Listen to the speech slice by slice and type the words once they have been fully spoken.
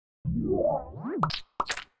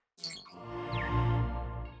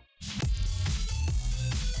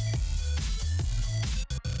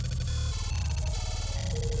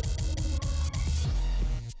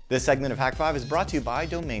This segment of Hak5 is brought to you by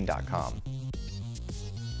domain.com.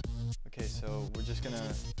 Okay, so we're just gonna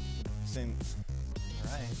sing.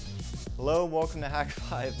 All right. Hello, welcome to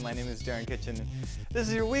Hak5. My name is Darren Kitchen. This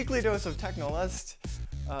is your weekly dose of Technolust.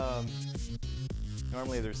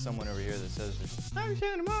 Normally there's someone over here that says, I'm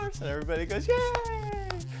Shannon Morse, and everybody goes, yay!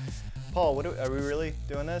 Paul, are we really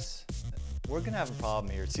doing this? We're gonna have a problem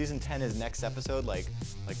here. Season 10 is next episode, like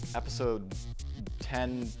episode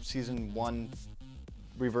 10, season 1,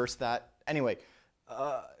 reverse that. Anyway,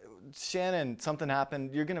 Shannon, something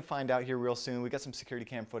happened. You're gonna find out here real soon. We got some security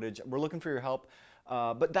cam footage. We're looking for your help.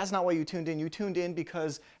 But that's not why you tuned in. You tuned in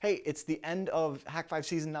because, hey, it's the end of Hak5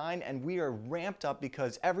 Season 9, and we are ramped up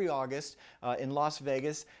because every August in Las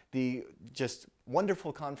Vegas, the just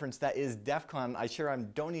wonderful conference that is DEFCON. I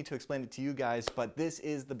don't need to explain it to you guys, but this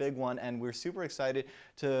is the big one, and we're super excited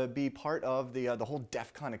to be part of the whole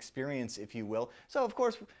DEFCON experience, if you will. So, of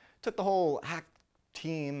course, took the whole Hak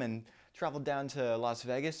team and traveled down to Las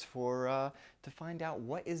Vegas to find out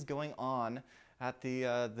what is going on at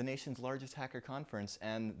the nation's largest hacker conference.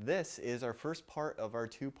 And this is our first part of our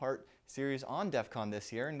two-part series on DEFCON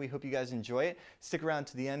this year, and we hope you guys enjoy it. Stick around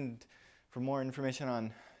to the end for more information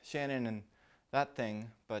on Shannon and that thing.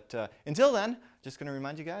 But until then, just going to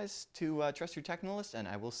remind you guys to trust your Technolist, and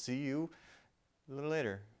I will see you a little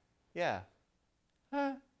later. Yeah.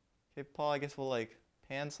 Okay, Paul, I guess we'll like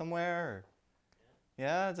pan somewhere, or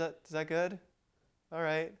yeah, is that good? All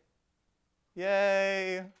right.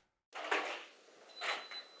 Yay!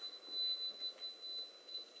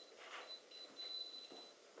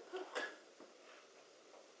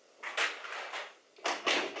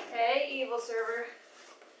 Hey, evil server.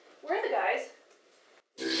 Where are the guys?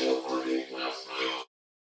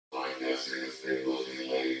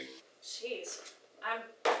 Jeez, I'm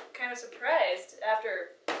kind of surprised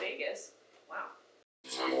after Vegas. Wow.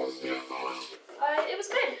 It was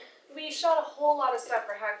good. We shot a whole lot of stuff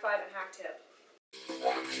for Hak5 and Hak5.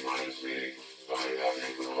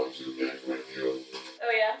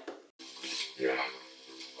 Oh yeah? Yeah,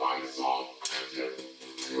 I saw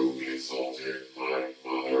you insulted my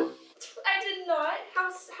mother. I did not. How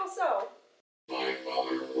so? My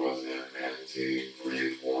mother was an NT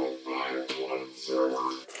 3.51 server.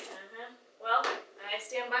 Well, I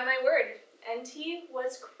stand by my word. NT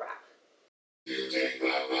was crap. You take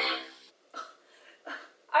that back?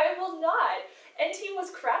 I will not. NT was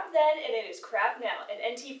crap then, and it is crap now. And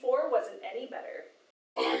NT4 wasn't any better.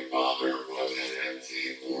 My father was an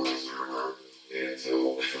NT4 server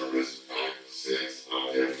until Service Pack 6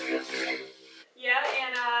 updated. Yeah,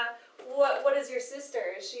 and what is your sister?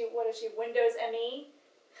 What is she, Windows ME?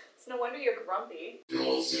 It's no wonder you're grumpy.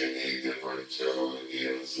 You'll see a different tone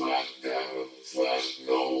in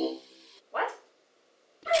 /dev/null. What?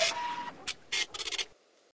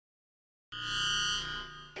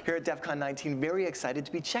 Here at DEFCON 19, very excited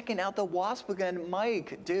to be checking out the W.A.S.P again.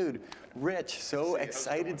 Mike, dude, Rich, so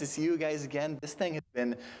excited to see you guys again. This thing has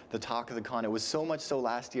been the talk of the con. It was so much so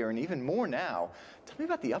last year, and even more now. Tell me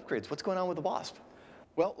about the upgrades. What's going on with the W.A.S.P?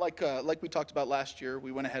 Well, like we talked about last year,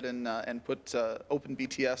 we went ahead and put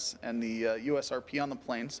OpenBTS and the USRP on the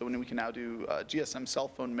plane, so we can now do GSM cell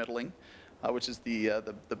phone middling, which is the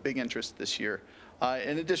big interest this year.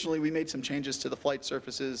 And additionally, we made some changes to the flight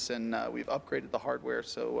surfaces, and we've upgraded the hardware,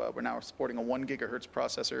 so we're now supporting a 1 gigahertz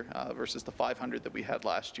processor versus the 500 that we had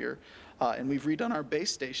last year. And we've redone our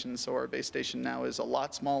base station, so our base station now is a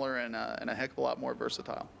lot smaller and a heck of a lot more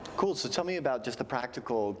versatile. Cool, so tell me about just the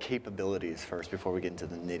practical capabilities first before we get into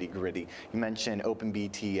the nitty gritty. You mentioned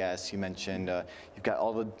OpenBTS, you mentioned you've got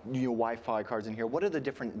all the Wi-Fi cards in here. What are the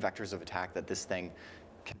different vectors of attack that this thing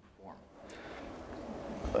can perform?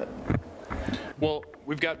 Well,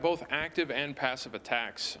 we've got both active and passive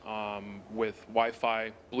attacks with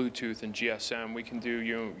Wi-Fi, Bluetooth, and GSM. We can do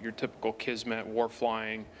your typical Kismet, war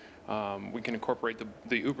flying. We can incorporate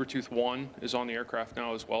the Ubertooth 1 is on the aircraft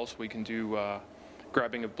now as well, so we can do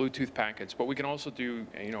grabbing of Bluetooth packets. But we can also do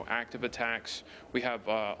active attacks. We have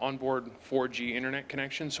onboard 4G internet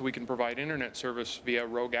connection, so we can provide internet service via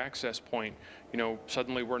rogue access point.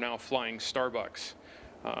 Suddenly we're now flying Starbucks.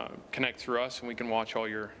 Connect through us, and we can watch all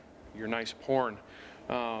your nice porn.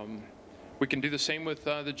 We can do the same with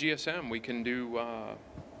the GSM. We can do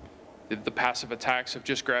the passive attacks of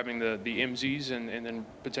just grabbing the IMSIs and then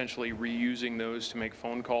potentially reusing those to make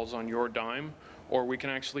phone calls on your dime. Or we can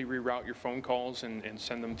actually reroute your phone calls and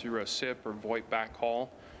send them through a SIP or VoIP backhaul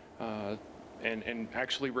and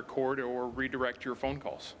actually record or redirect your phone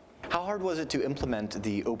calls. How hard was it to implement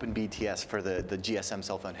the OpenBTS for the GSM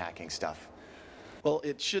cell phone hacking stuff? Well,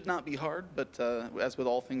 it should not be hard, but as with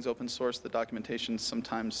all things open source, the documentation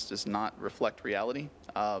sometimes does not reflect reality.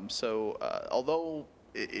 Although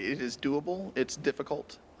it is doable, it's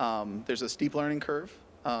difficult. There's a steep learning curve,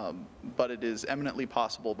 but it is eminently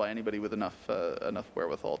possible by anybody with enough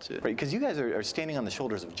wherewithal to. Right, because you guys are standing on the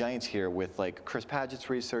shoulders of giants here with like Chris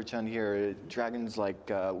Paget's research on here, dragons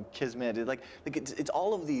like Kismet, it's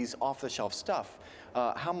all of these off-the-shelf stuff.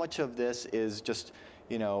 How much of this is just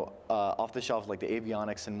off the shelf, like the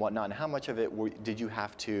avionics and whatnot, and how much of it did you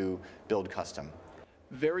have to build custom?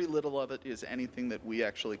 Very little of it is anything that we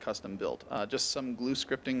actually custom built. Just some glue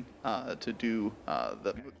scripting to do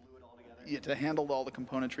to handle all the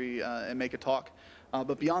componentry and make it talk.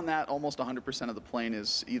 But beyond that, almost 100% of the plane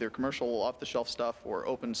is either commercial off-the-shelf stuff or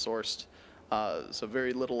open sourced. So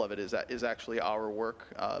very little of it is actually our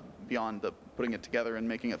work beyond putting it together and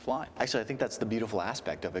making it fly. Actually, I think that's the beautiful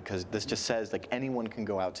aspect of it, because this just says like anyone can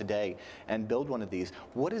go out today and build one of these.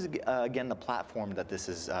 What is, again, the platform that this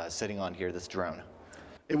is sitting on here, this drone?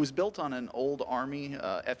 It was built on an old Army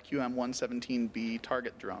FQM-117B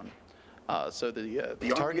target drone. So the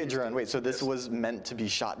target drone. Wait, so this was meant to be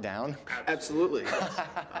shot down? Absolutely.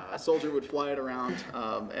 A soldier would fly it around,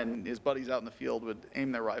 and his buddies out in the field would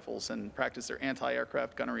aim their rifles and practice their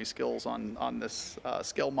anti-aircraft gunnery skills on this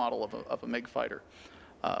scale model of a MiG fighter.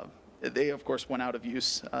 They, of course, went out of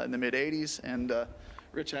use in the mid-'80s, and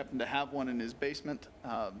Rich happened to have one in his basement,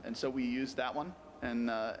 and so we used that one.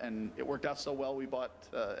 And it worked out so well, we bought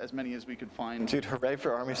as many as we could find. Dude, hooray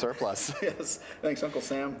for Army surplus. Yes, thanks, Uncle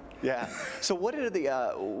Sam. Yeah. So what are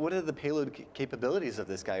the payload capabilities of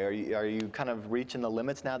this guy? Are you kind of reaching the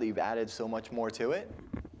limits now that you've added so much more to it?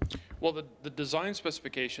 Well, the design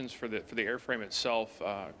specifications for the airframe itself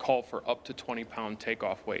call for up to 20-pound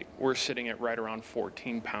takeoff weight. We're sitting at right around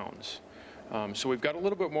 14 pounds. So we've got a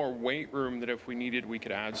little bit more weight room that if we needed, we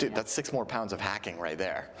could add. Dude, that's 6 more pounds of hacking right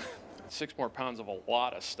there. 6 more pounds of a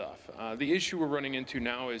lot of stuff. The issue we're running into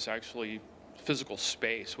now is actually physical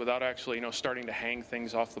space, without actually starting to hang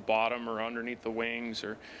things off the bottom or underneath the wings,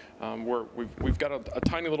 or we've got a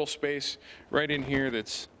tiny little space right in here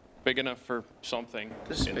that's big enough for something.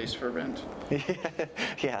 There's space for a vent.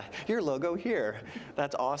 Yeah, your logo here.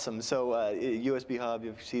 That's awesome. So USB hub,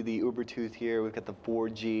 you see the Uber tooth here. We've got the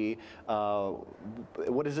 4G.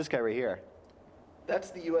 What is this guy right here?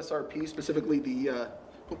 That's the USRP, specifically the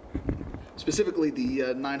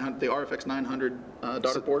 900, the RFX 900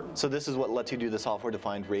 daughter board. So this is what lets you do the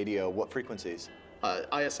software-defined radio. What frequencies?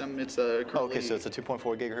 ISM. It's a currently. Oh, okay, so it's a 2.4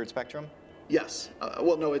 gigahertz spectrum. Yes.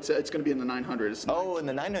 Well, no, it's going to be in the 900. In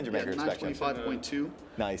the 900 megahertz spectrum. 925.2.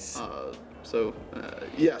 Nice.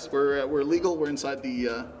 Yes, we're legal. We're inside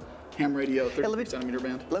the ham radio 30 centimeter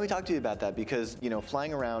band. Let me talk to you about that, because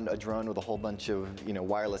flying around a drone with a whole bunch of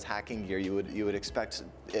wireless hacking gear, you would expect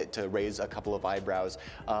it to raise a couple of eyebrows.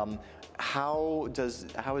 How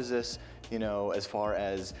is this as far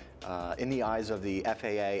as in the eyes of the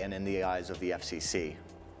FAA and in the eyes of the FCC?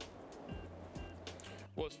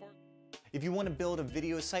 Well, if you want to build a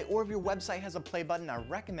video site, or if your website has a play button, I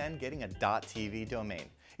recommend getting a .tv domain.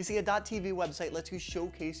 You see, a .tv website lets you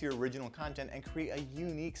showcase your original content and create a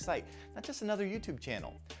unique site, not just another YouTube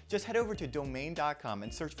channel. Just head over to domain.com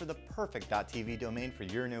and search for the perfect .tv domain for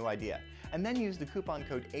your new idea, and then use the coupon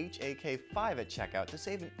code HAK5 at checkout to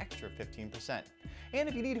save an extra 15%. And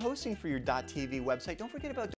if you need hosting for your .tv website, don't forget about